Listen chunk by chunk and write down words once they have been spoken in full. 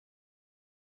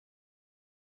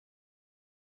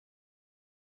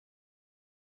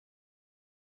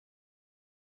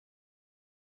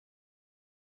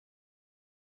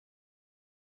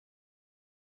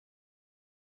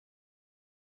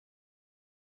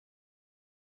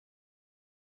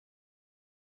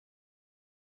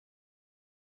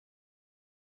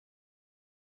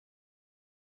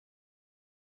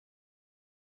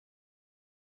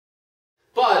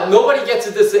But nobody gets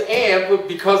this amp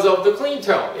because of the clean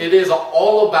tone. It is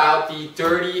all about the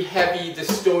dirty, heavy,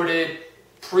 distorted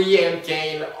preamp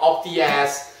gain up the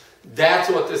ass.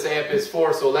 That's what this amp is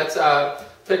for. So let's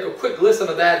take a quick listen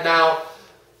to that. Now,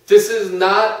 this is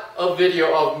not a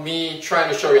video of me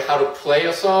trying to show you how to play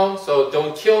a song, so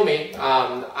don't kill me.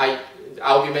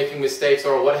 I'll be making mistakes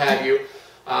or what have you.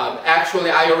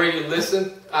 Actually, I already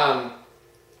listened.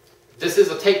 This is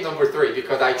a take number 3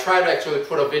 because I tried to actually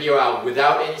put a video out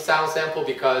without any sound sample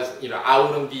because I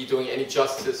wouldn't be doing any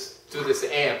justice to this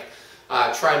amp.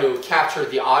 Trying to capture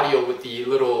the audio with the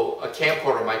little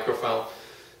camcorder microphone.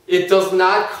 It does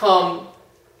not come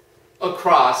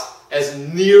across as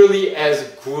nearly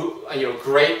as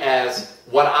great as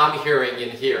what I'm hearing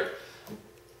in here.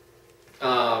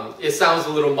 It sounds a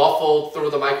little muffled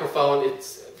through the microphone.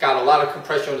 It's got a lot of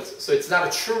compression, so it's not a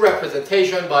true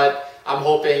representation, but I'm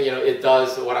hoping it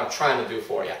does what I'm trying to do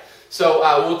for you. So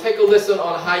we'll take a listen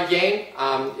on high gain.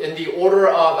 In the order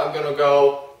of, I'm going to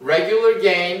go regular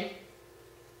gain,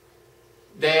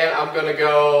 then I'm going to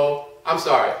go,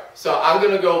 so I'm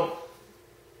going to go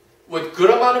with good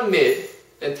amount of mid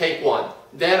and take 1.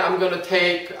 Then I'm going to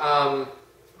take, the,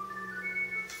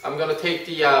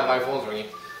 my phone's ringing.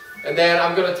 And then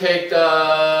I'm going to take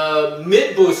the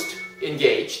mid boost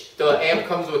engaged. The amp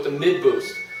comes with the mid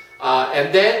boost.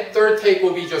 And then third take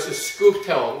will be just a scoop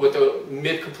tone with the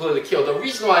mid completely killed. The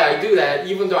reason why I do that,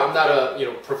 even though I'm not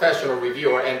a professional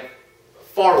reviewer and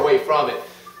far away from it,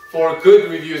 for good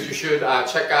reviews you should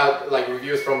check out like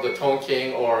reviews from the Tone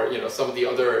King or some of the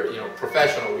other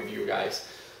professional review guys.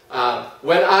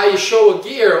 When I show a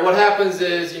gear, what happens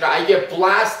is I get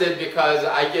blasted because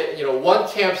I get one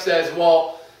camp says,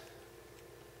 well,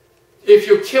 if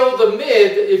you kill the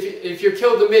mid, if you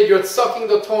kill the mid, you're sucking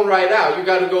the tone right out. You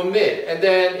got to go mid. And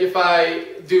then if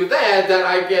I do that, then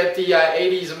I get the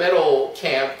 80s metal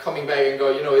camp coming back and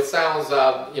go, it sounds,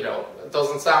 it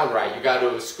doesn't sound right. You got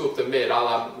to scoop the mid, a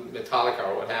la Metallica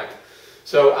or what have you.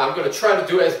 So I'm going to try to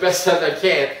do as best as I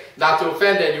can, not to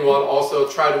offend anyone. Also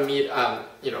try to meet,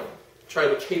 try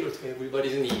to cater to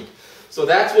everybody's need. So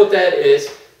that's what that is.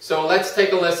 So let's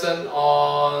take a listen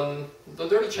on the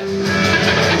Dirty Chest.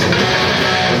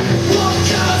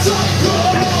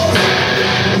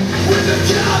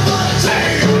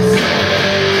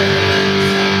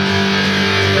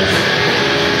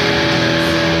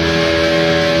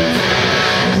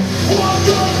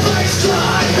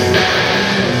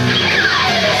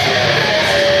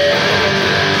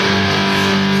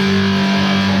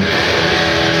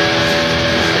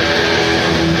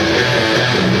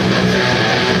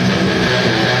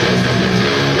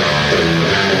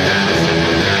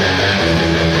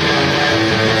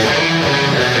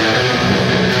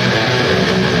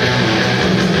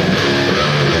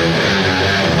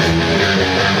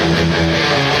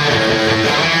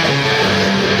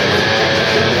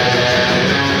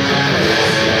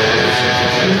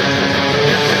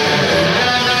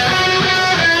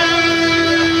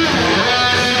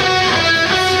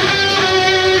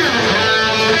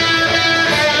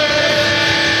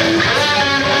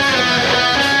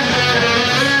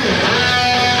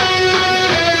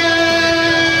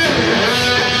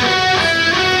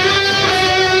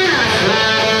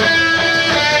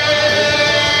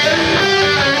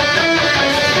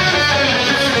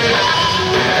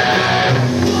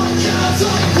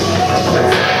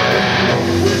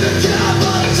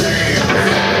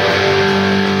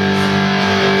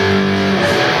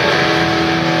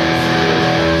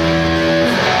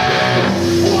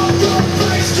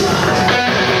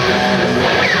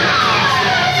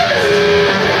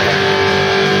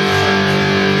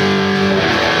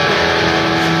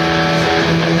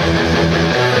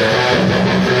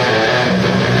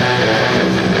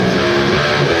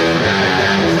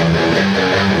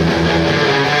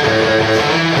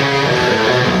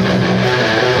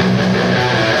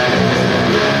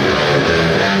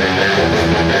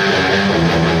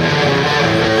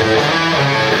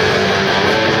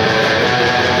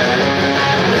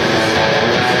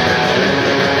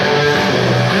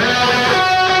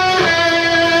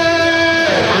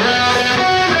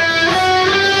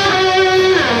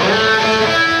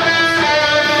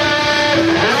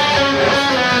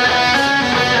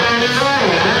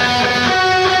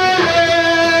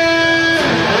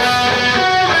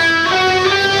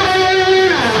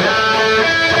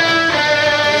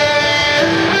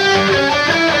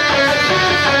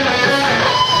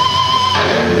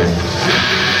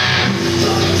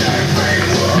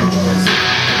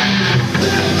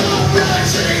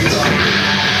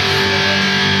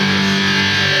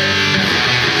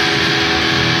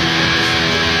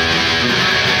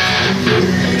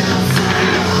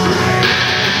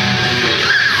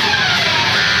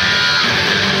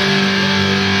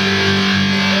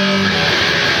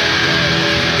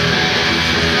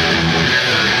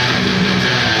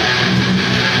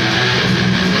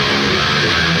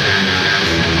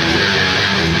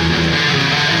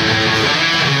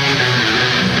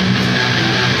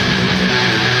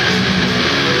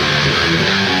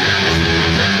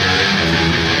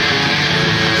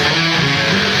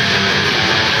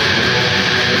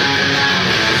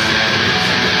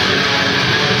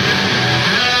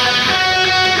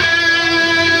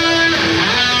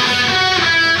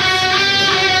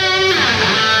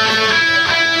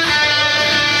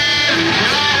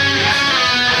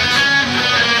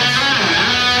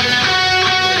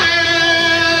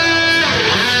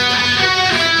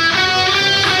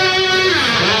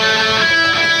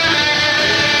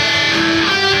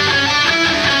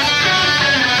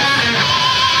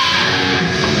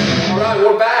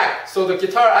 So the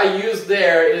guitar I use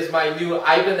there is my new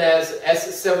Ibanez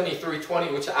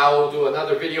S7320, which I will do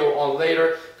another video on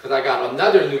later because I got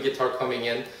another new guitar coming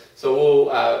in. So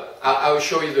I will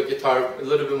show you the guitar a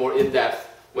little bit more in depth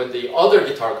when the other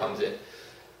guitar comes in.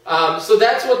 So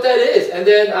that's what that is. And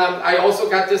then I also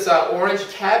got this orange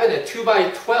cabinet,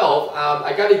 2x12.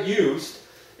 I got it used.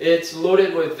 It's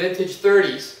loaded with vintage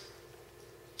 30s.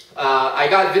 I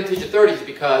got vintage 30s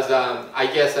because I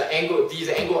guess these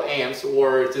ENGL amps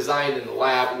were designed in the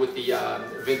lab with the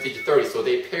vintage 30s, so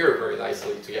they pair very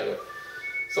nicely together.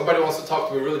 Somebody wants to talk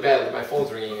to me really badly. My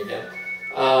phone's ringing again.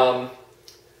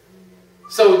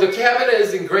 So the cabinet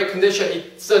is in great condition.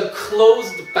 It's a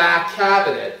closed back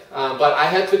cabinet, but I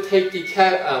had to take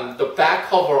the back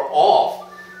cover off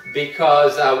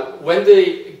because when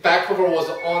the back cover was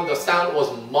on, the sound was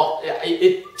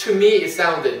to me it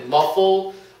sounded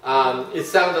muffled. It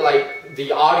sounded like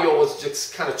the audio was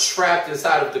just kind of trapped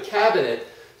inside of the cabinet.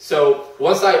 So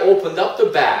once I opened up the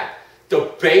back,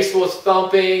 the bass was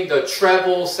thumping, the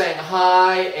treble sang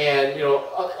high, and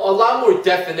a lot more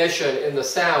definition in the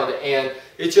sound, and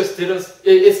it just didn't.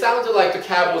 It sounded like the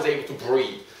cab was able to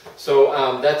breathe. So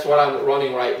that's what I'm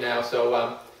running right now.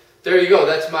 So there you go.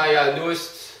 That's my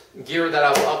newest gear that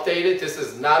I've updated. This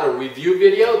is not a review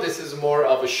video. This is more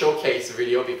of a showcase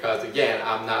video because again,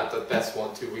 I'm not the best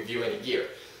one to review any gear.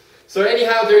 So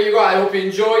anyhow, there you go. I hope you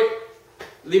enjoyed.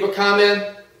 Leave a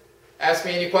comment. Ask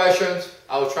me any questions.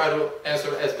 I will try to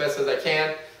answer as best as I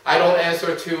can. I don't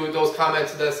answer to those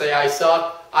comments that say I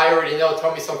suck. I already know.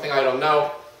 Tell me something I don't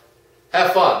know.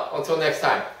 Have fun. Until next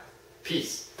time.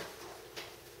 Peace.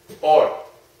 Or,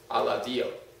 a la Dio.